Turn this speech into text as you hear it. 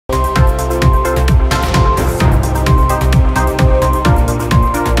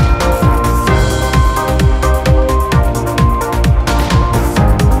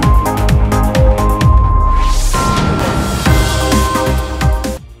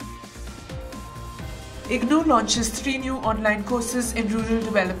IGNOU launches 3 new online courses in rural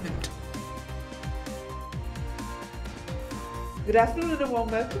development. Good afternoon and a warm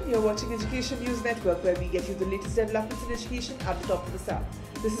welcome. You're watching Education News Network, where we get you the latest developments in education at the top of the South.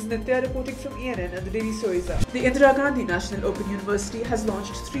 This is Nitya reporting from ENN and the daily stories are. The Indira Gandhi National Open University has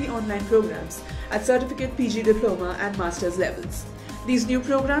launched 3 online programs at certificate, PG diploma and master's levels. These new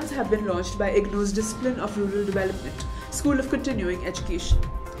programs have been launched by IGNOU's Discipline of Rural Development, School of Continuing Education.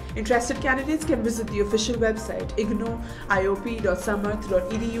 Interested candidates can visit the official website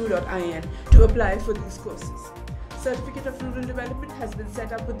ignouiop.samarth.edu.in to apply for these courses. Certificate of Rural Development has been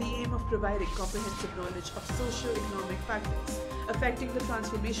set up with the aim of providing comprehensive knowledge of socio-economic factors affecting the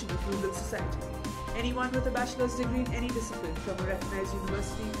transformation of rural society. Anyone with a bachelor's degree in any discipline from a recognized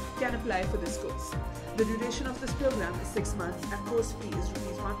university can apply for this course. The duration of this program is 6 months and course fee is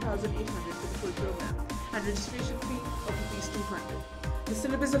 ₹1,800 for the full program and registration fee of ₹200. The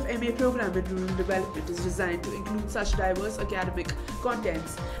syllabus of MA program in rural development is designed to include such diverse academic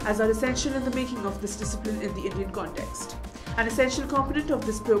contents as are essential in the making of this discipline in the Indian context. An essential component of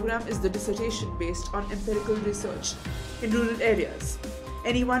this program is the dissertation based on empirical research in rural areas.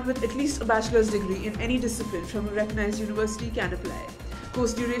 Anyone with at least a bachelor's degree in any discipline from a recognized university can apply.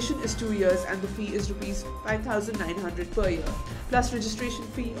 Course duration is 2 years and the fee is ₹5,900 per year, plus registration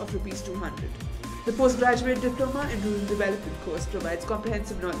fee of ₹200. The postgraduate diploma in rural development course provides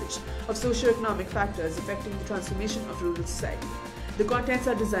comprehensive knowledge of socio-economic factors affecting the transformation of rural society. The contents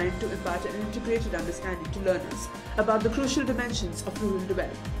are designed to impart an integrated understanding to learners about the crucial dimensions of rural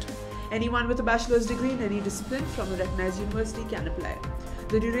development. Anyone with a bachelor's degree in any discipline from a recognized university can apply.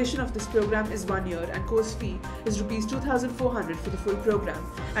 The duration of this program is 1 year and course fee is ₹2,400 for the full program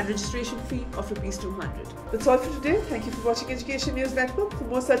and registration fee of ₹200. That's all for today. Thank you for watching Education News Network. For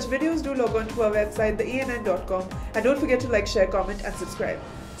more such videos, do log on to our website, theENN.com, and don't forget to like, share, comment and subscribe.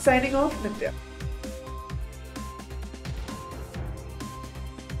 Signing off, Nitya.